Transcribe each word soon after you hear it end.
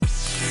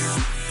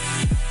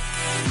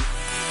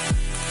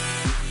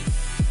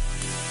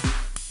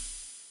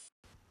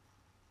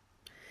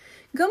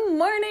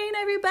morning,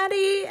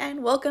 everybody,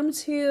 and welcome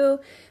to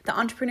the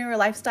Entrepreneur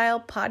Lifestyle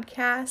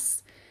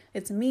Podcast.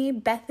 It's me,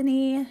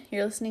 Bethany.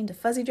 You're listening to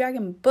Fuzzy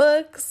Dragon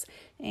Books,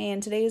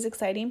 and today is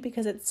exciting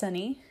because it's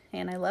sunny,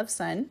 and I love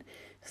sun,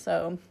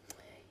 so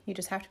you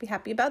just have to be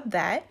happy about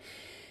that.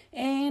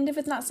 And if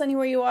it's not sunny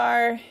where you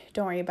are,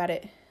 don't worry about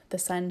it. The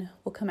sun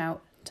will come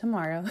out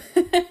tomorrow.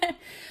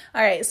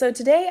 All right, so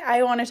today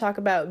I want to talk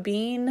about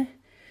being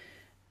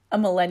a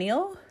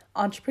millennial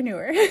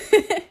entrepreneur.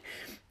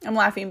 I'm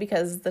laughing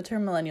because the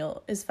term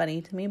millennial is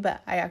funny to me,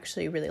 but I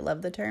actually really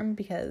love the term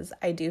because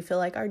I do feel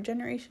like our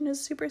generation is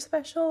super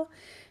special.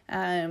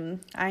 I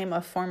am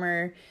a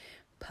former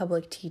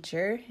public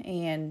teacher,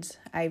 and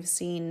I've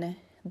seen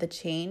the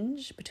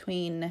change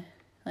between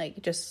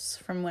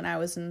just from when I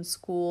was in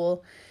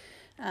school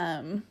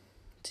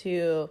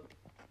to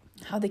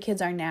how the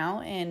kids are now,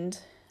 and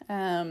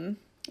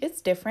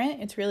it's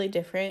different. It's really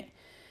different.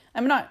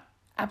 I'm not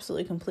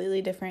absolutely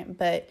completely different,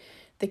 but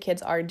the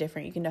kids are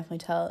different. You can definitely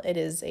tell it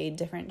is a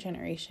different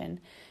generation.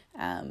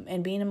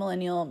 And being a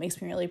millennial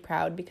makes me really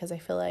proud because I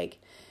feel like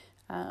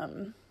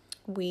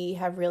we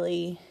have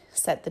really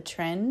set the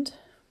trend,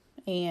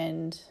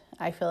 and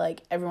I feel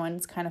like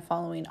everyone's kind of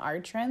following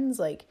our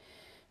trends.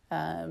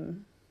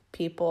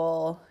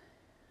 People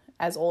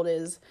as old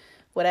as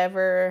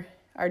whatever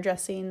are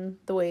dressing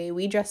the way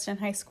we dressed in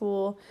high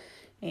school,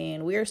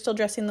 and we are still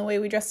dressing the way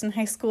we dressed in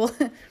high school.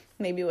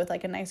 Maybe with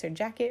a nicer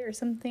jacket or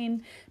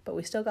something, but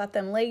we still got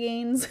them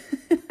leggings.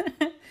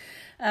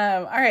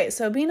 All right,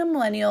 so being a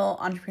millennial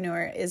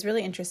entrepreneur is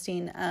really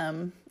interesting.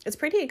 It's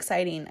pretty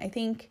exciting. I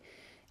think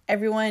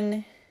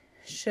everyone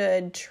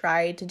should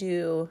try to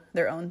do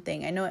their own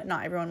thing. I know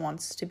not everyone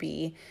wants to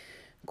be,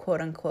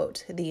 quote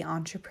unquote, the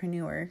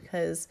entrepreneur,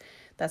 because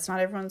that's not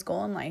everyone's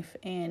goal in life.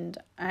 And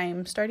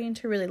I'm starting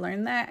to really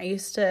learn that. I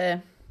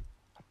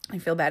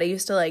feel bad. I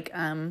used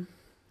to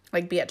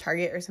be at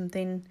Target or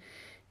something.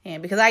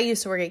 And because I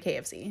used to work at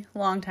KFC a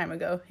long time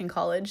ago in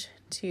college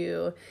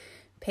to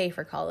pay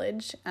for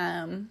college,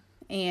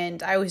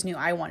 and I always knew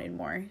I wanted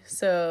more.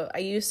 So I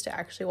used to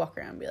actually walk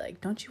around and be like,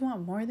 don't you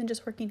want more than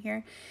just working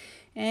here?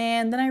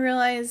 And then I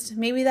realized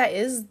maybe that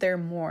is their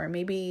more.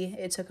 Maybe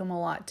it took them a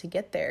lot to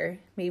get there.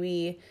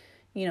 Maybe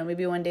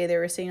one day they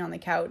were sitting on the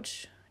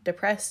couch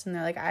depressed and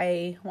they're like,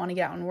 I want to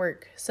get out and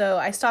work. So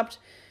I stopped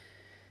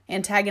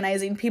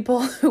antagonizing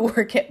people who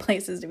work at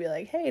places to be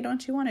like, hey,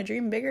 don't you want to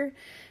dream bigger?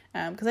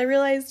 Because I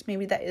realized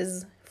maybe that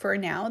is, for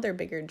now, their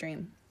bigger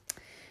dream.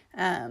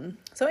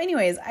 So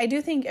anyways, I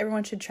do think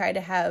everyone should try to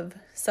have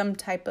some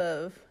type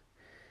of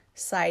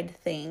side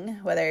thing,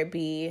 whether it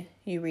be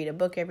you read a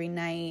book every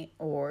night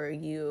or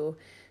you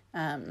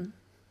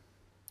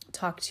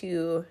talk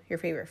to your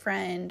favorite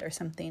friend or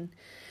something.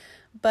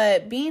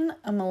 But being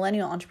a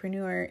millennial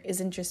entrepreneur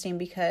is interesting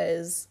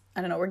because,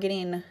 I don't want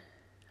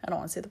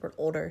to say the word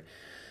older.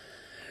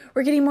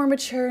 We're getting more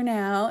mature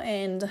now,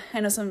 and I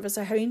know some of us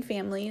are having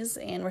families,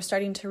 and we're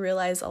starting to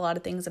realize a lot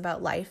of things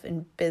about life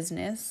and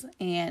business,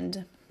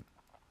 and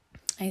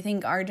I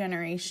think our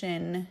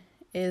generation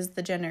is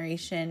the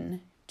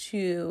generation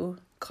to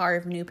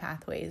carve new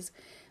pathways.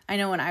 I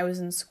know when I was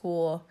in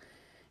school,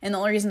 and the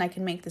only reason I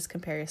can make this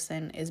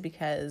comparison is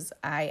because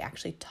I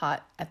actually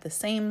taught at the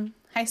same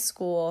high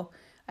school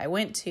I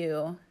went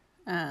to,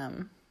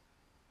 in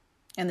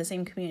the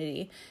same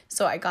community,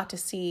 so I got to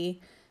see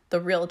the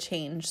real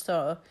change.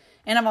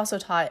 And I've also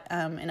taught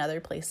in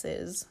other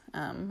places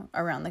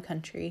around the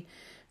country,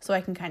 so I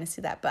can kind of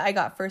see that. But I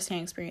got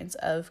firsthand experience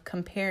of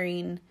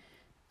comparing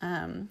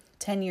 10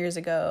 years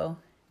ago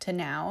to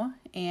now,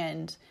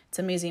 and it's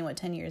amazing what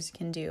 10 years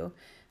can do.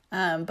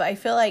 But I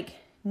feel like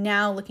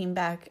now, looking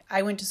back,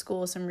 I went to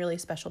school with some really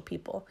special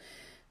people.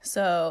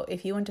 So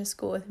if you went to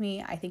school with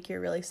me, I think you're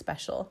really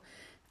special.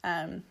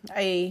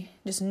 I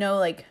just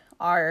know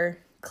our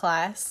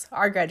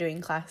graduating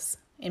class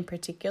in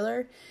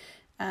particular,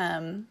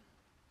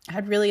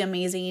 had really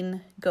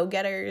amazing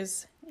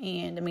go-getters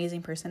and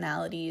amazing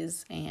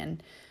personalities.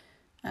 And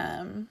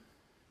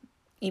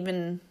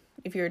even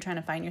if you were trying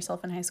to find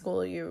yourself in high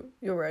school, you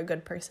were a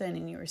good person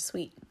and you were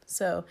sweet.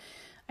 So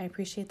I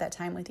appreciate that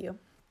time with you.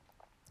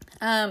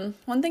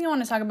 One thing I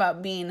want to talk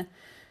about being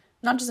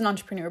not just an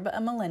entrepreneur, but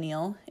a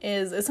millennial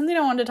is something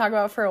I wanted to talk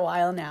about for a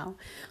while now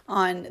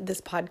on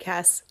this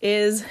podcast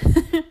is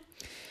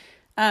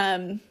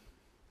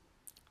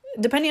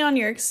depending on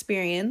your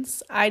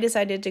experience, I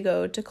decided to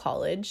go to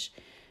college,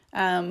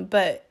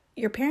 but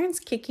your parents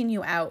kicking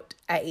you out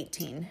at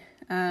 18.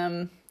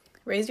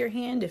 Raise your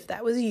hand if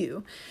that was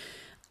you.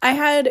 I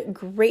had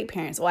great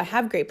parents. Well, I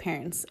have great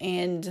parents,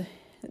 and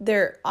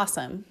they're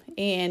awesome,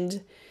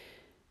 and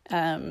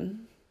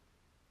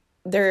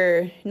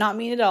they're not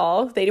mean at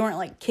all. They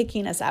weren't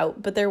kicking us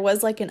out, but there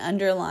was an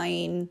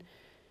underlying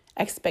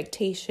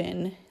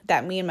expectation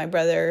that me and my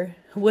brother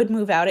would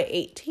move out at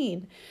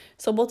 18.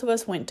 So both of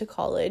us went to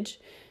college,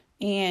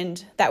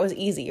 and that was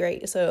easy,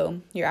 right?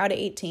 So you're out at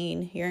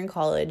 18, you're in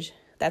college,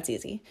 that's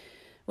easy.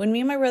 When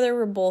me and my brother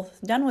were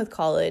both done with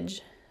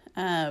college,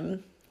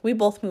 we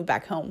both moved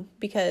back home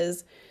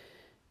because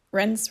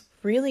rents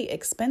really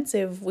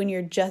expensive when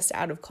you're just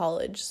out of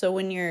college. So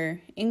when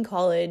you're in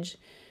college,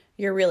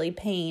 you're really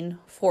paying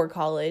for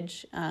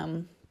college.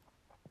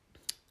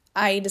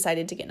 I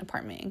decided to get an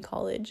apartment in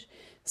college,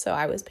 so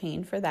I was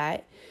paying for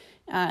that,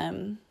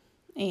 and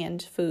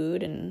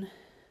food and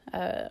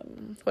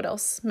what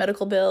else?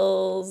 Medical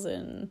bills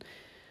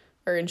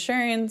or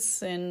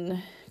insurance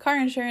and car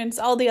insurance,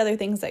 all the other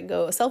things that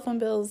go, cell phone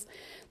bills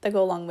that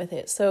go along with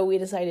it. So we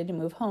decided to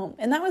move home,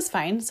 and that was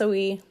fine. So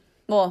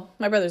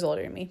my brother's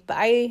older than me, but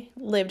I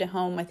lived at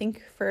home, I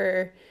think,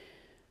 for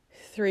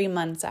 3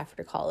 months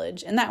after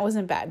college, and that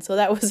wasn't bad. So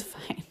that was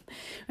fine.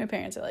 My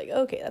parents are like,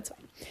 okay, that's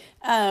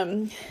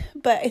fine.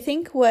 But I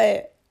think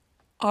what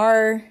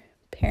our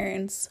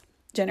parents'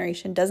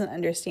 generation doesn't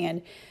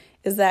understand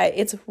is that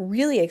it's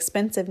really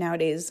expensive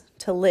nowadays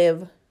to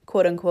live,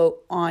 quote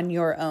unquote, on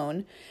your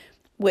own,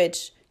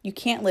 which you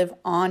can't live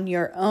on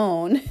your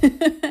own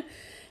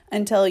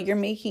until you're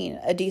making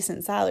a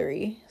decent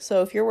salary.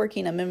 So if you're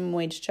working a minimum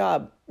wage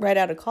job right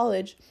out of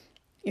college,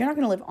 you're not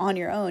going to live on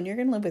your own. You're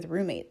going to live with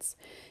roommates,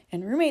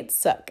 and roommates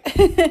suck.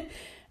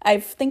 I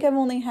think I've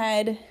only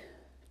had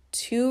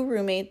 2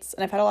 roommates,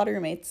 and I've had a lot of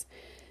roommates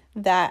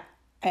that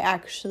I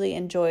actually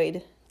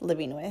enjoyed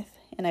living with,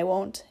 and I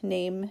won't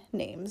name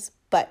names,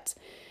 but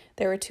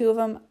there were 2 of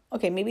them,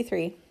 okay, maybe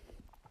 3,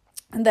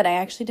 that I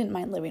actually didn't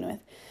mind living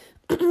with.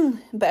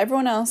 But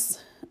everyone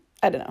else,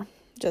 I don't know,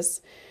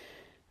 just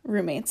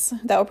roommates.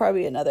 That would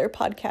probably be another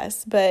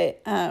podcast,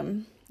 but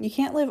you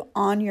can't live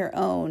on your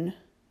own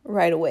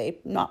right away,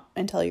 not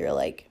until you're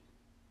like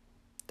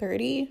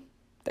 30,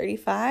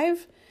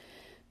 35.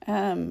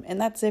 And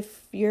that's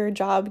if your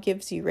job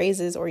gives you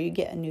raises or you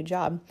get a new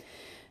job.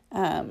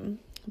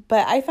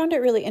 But I found it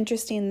really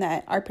interesting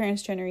that our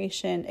parents'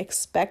 generation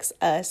expects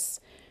us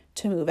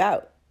to move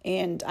out.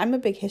 And I'm a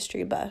big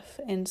history buff.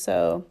 And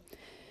so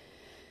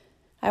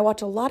I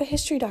watch a lot of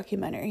history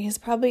documentaries,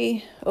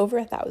 probably over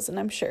 1,000,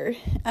 I'm sure.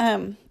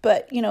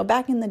 But,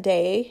 back in the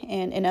day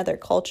and in other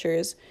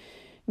cultures,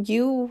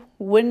 you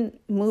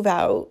wouldn't move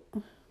out,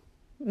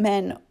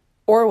 men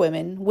or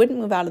women wouldn't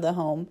move out of the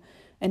home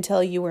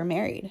until you were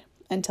married,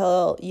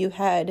 until you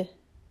had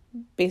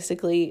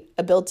basically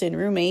a built-in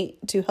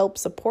roommate to help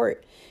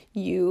support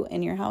you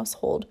and your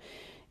household.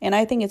 And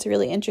I think it's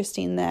really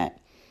interesting that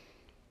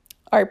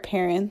our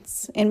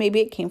parents, and maybe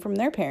it came from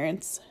their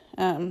parents,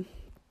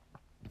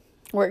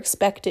 were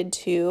expected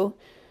to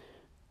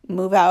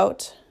move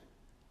out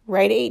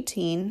right at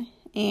 18,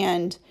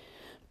 and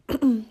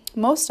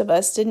most of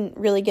us didn't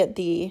really get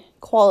the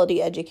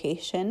quality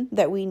education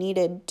that we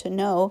needed to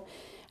know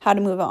how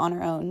to move out on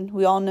our own.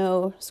 We all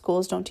know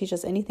schools don't teach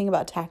us anything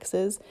about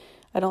taxes.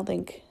 I don't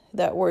think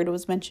that word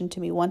was mentioned to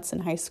me once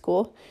in high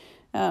school.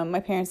 My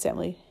parents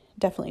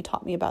definitely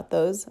taught me about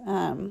those.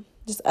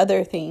 Just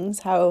other things,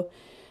 how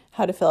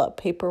to fill out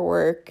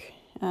paperwork.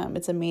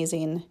 It's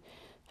amazing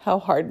how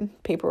hard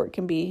paperwork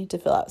can be to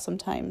fill out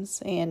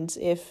sometimes. And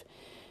if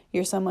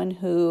you're someone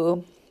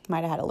who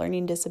might have had a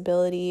learning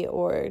disability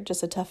or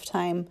just a tough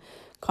time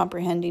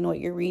comprehending what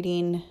you're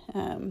reading,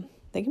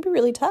 they can be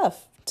really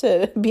tough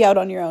to be out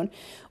on your own,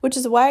 which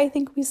is why I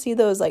think we see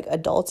those like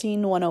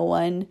adulting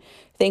 101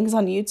 things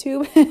on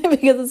YouTube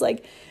because it's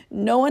like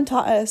no one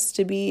taught us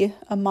to be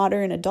a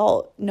modern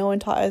adult. No one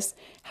taught us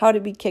how to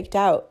be kicked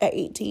out at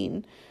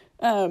 18,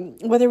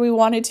 whether we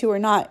wanted to or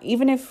not.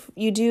 Even if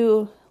you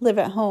do live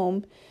at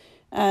home,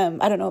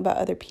 I don't know about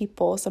other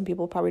people. Some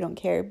people probably don't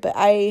care, but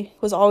I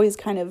was always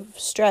kind of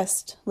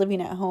stressed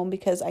living at home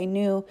because I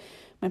knew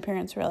my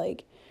parents were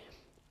like,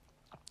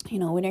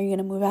 when are you going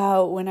to move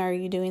out? When are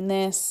you doing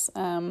this?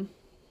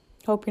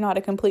 Hope you're not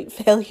a complete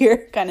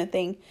failure kind of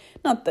thing.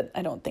 Not that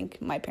I don't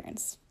think my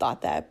parents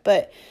thought that,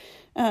 but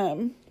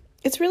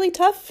it's really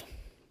tough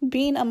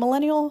being a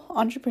millennial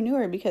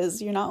entrepreneur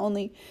because you're not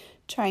only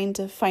trying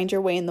to find your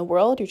way in the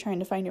world, you're trying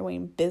to find your way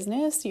in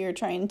business. You're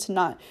trying to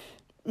not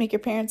make your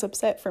parents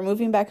upset for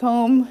moving back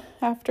home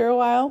after a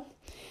while.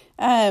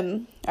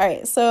 All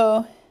right,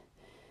 so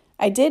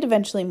I did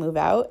eventually move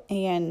out,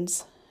 and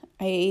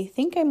I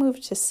think I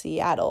moved to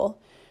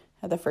Seattle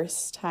the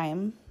first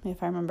time,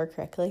 if I remember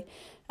correctly.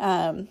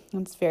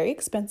 It's very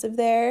expensive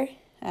there.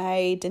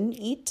 I didn't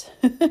eat.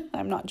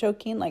 I'm not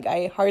joking. Like,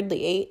 I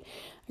hardly ate.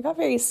 I got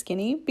very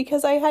skinny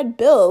because I had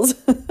bills.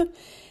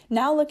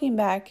 Now looking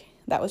back,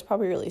 that was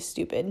probably really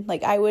stupid.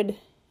 Like, I would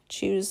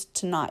choose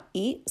to not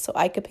eat so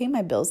I could pay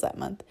my bills that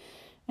month.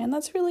 And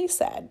that's really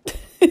sad.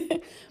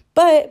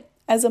 But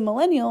as a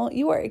millennial,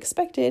 you are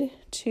expected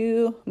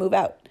to move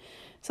out.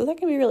 So that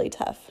can be really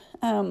tough.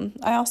 I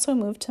also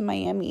moved to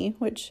Miami,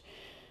 which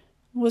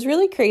was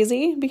really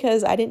crazy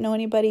because I didn't know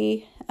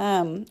anybody.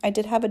 I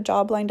did have a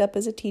job lined up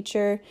as a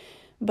teacher,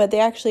 but they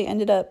actually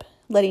ended up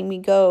letting me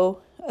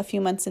go a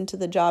few months into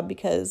the job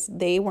because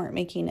they weren't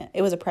making it.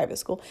 It was a private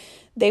school.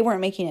 They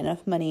weren't making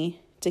enough money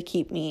to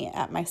keep me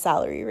at my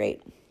salary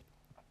rate.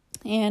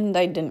 And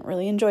I didn't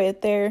really enjoy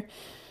it there.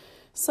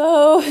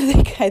 So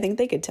I think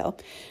they could tell.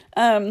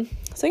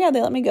 So yeah,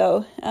 they let me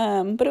go.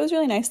 But it was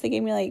really nice. They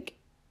gave me like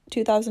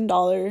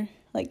 $2,000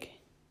 like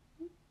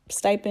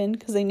stipend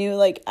because they knew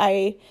like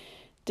I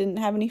didn't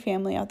have any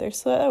family out there,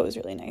 so that was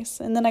really nice.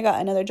 And then I got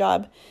another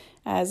job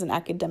as an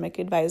academic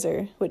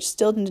advisor, which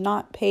still did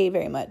not pay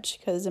very much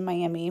because in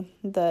Miami,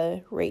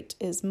 the rate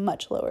is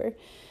much lower.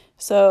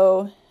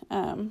 So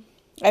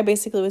I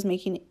basically was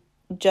making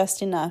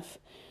just enough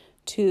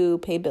to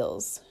pay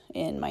bills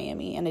in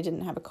Miami, and I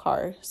didn't have a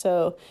car.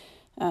 So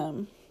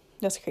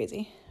that's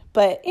crazy.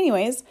 But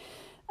anyways,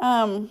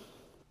 being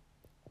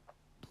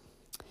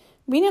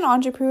an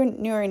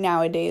entrepreneur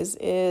nowadays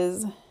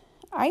is,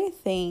 I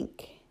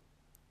think,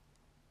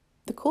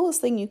 the coolest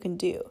thing you can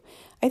do.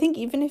 I think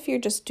even if you're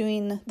just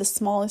doing the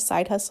smallest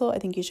side hustle, I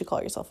think you should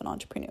call yourself an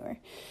entrepreneur.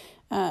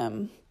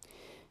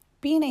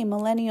 Being a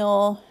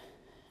millennial,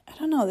 I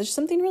don't know, there's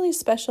something really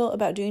special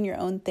about doing your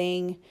own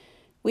thing.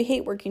 We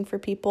hate working for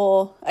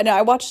people. I know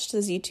I watched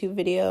this YouTube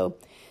video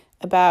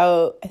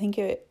about, I'm going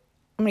to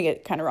get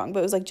it kind of wrong, but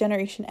it was like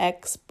Generation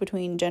X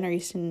between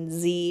Generation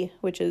Z,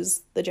 which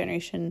is the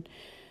generation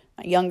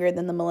younger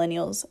than the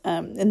millennials,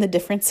 and the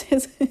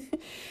differences.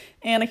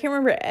 And I can't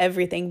remember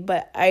everything,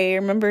 but I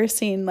remember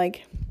seeing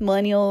like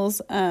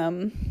millennials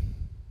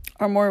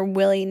are more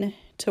willing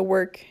to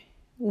work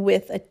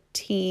with a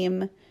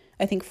team,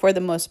 I think, for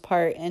the most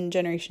part, and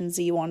Generation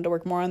Z wanted to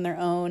work more on their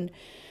own,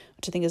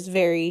 which I think is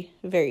very,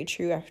 very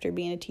true after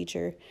being a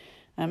teacher.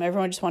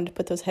 Everyone just wanted to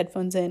put those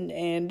headphones in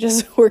and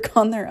just work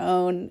on their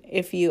own.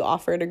 If you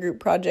offered a group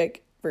project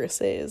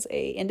versus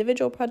a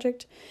individual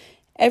project,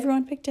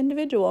 everyone picked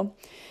individual,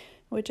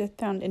 which I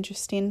found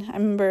interesting. I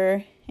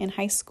remember in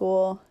high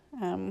school,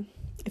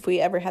 if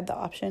we ever had the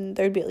option,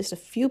 there'd be at least a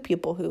few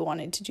people who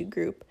wanted to do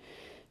group.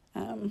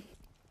 All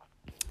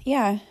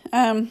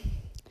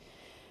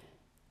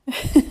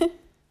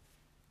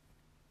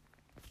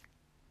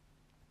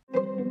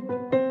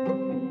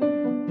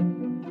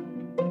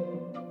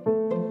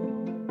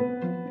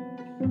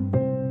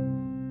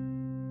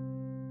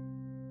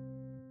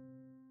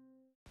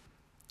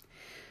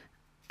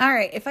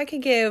right, if I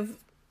could give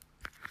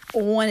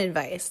one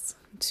advice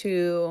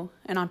to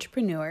an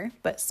entrepreneur,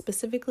 but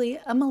specifically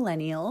a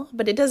millennial,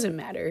 but it doesn't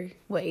matter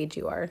what age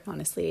you are.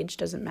 Honestly, age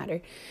doesn't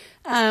matter.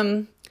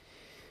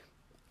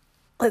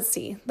 Let's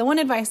see. The one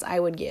advice I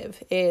would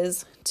give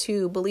is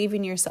to believe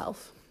in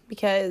yourself,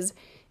 because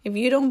if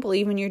you don't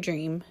believe in your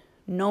dream,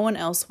 no one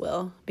else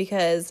will,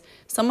 because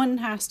someone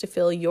has to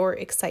feel your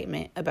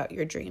excitement about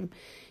your dream.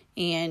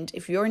 And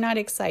if you're not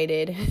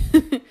excited,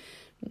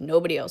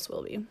 nobody else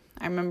will be.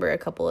 I remember a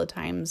couple of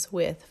times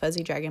with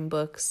Fuzzy Dragon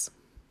books,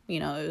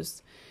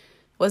 it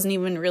wasn't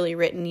even really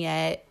written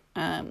yet.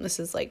 This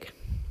is like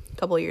a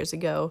couple of years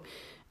ago.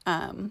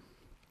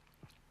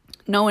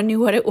 No one knew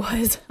what it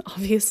was,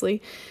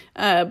 obviously.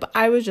 But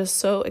I was just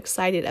so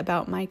excited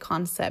about my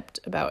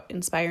concept about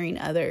inspiring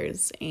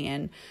others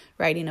and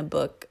writing a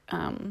book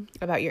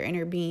about your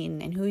inner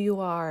being and who you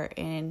are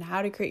and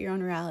how to create your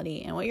own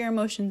reality and what your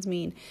emotions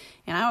mean.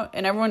 And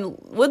everyone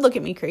would look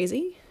at me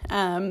crazy.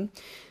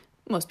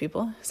 Most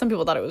people. Some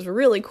people thought it was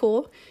really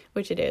cool,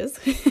 which it is.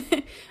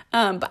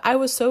 But I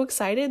was so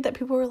excited that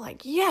people were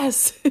like,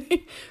 yes,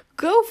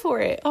 go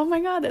for it. Oh my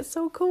God, that's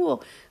so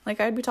cool.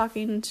 Like I'd be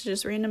talking to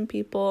just random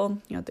people,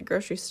 at the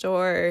grocery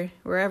store,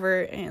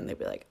 wherever, and they'd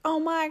be like, oh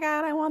my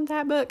God, I want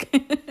that book.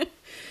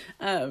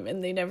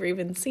 And they never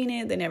even seen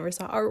it. They never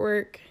saw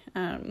artwork,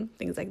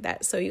 things like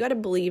that. So you got to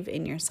believe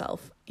in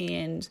yourself.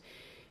 And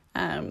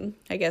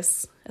I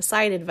guess a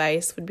side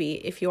advice would be,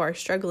 if you are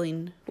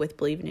struggling with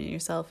believing in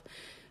yourself,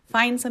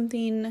 find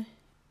something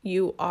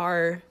you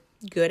are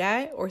good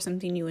at or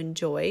something you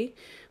enjoy,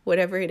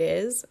 whatever it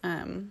is.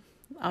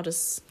 I'll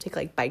just take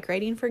like bike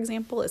riding, for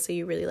example. Let's say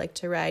you really like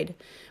to ride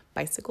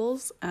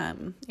bicycles,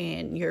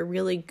 and you're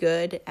really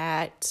good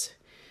at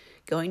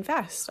going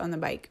fast on the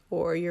bike,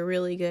 or you're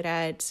really good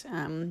at,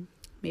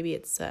 maybe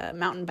it's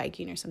mountain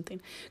biking or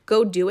something.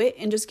 Go do it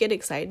and just get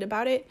excited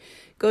about it.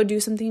 Go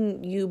do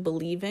something you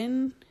believe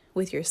in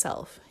with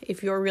yourself.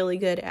 If you're really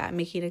good at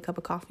making a cup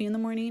of coffee in the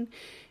morning,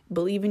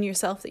 believe in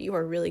yourself that you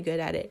are really good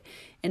at it.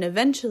 And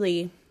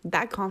eventually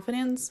that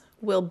confidence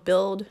will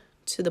build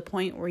to the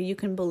point where you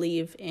can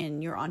believe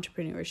in your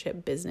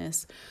entrepreneurship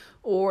business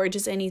or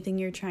just anything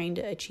you're trying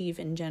to achieve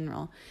in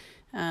general.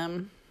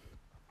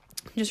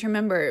 Just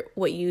remember,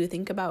 what you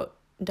think about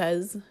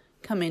does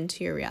come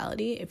into your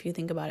reality if you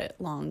think about it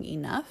long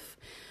enough.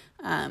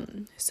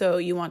 So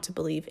you want to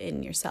believe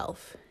in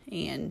yourself,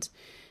 and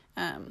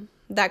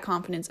that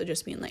confidence of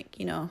just being like,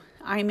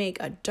 I make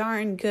a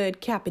darn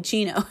good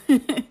cappuccino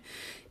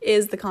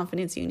is the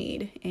confidence you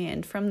need.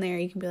 And from there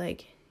you can be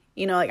like,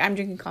 like I'm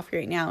drinking coffee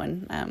right now,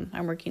 and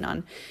I'm working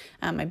on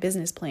my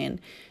business plan.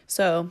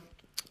 So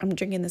I'm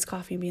drinking this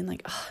coffee and being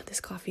like, oh, this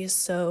coffee is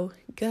so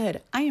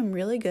good. I am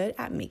really good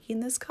at making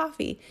this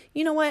coffee.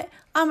 You know what?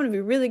 I'm going to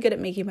be really good at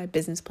making my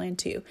business plan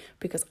too,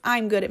 because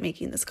I'm good at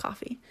making this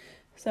coffee.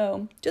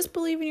 So just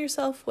believe in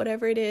yourself,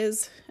 whatever it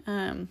is,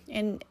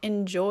 and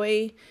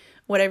enjoy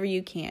whatever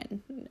you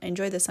can.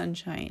 Enjoy the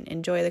sunshine,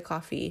 enjoy the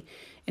coffee,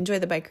 enjoy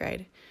the bike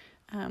ride.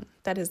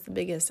 That is the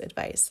biggest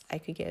advice I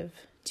could give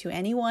to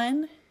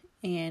anyone,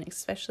 and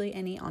especially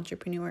any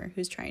entrepreneur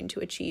who's trying to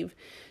achieve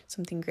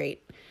something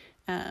great.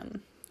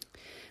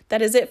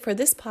 that is it for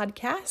this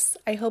podcast.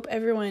 I hope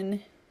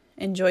everyone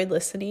enjoyed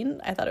listening.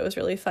 I thought it was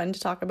really fun to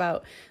talk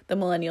about the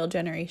millennial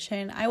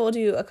generation. I will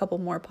do a couple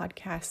more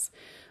podcasts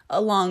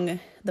along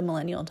the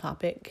millennial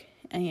topic,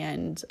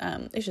 and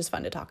it's just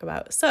fun to talk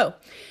about. So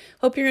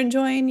hope you're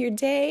enjoying your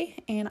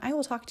day, and I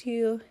will talk to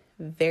you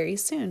very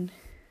soon.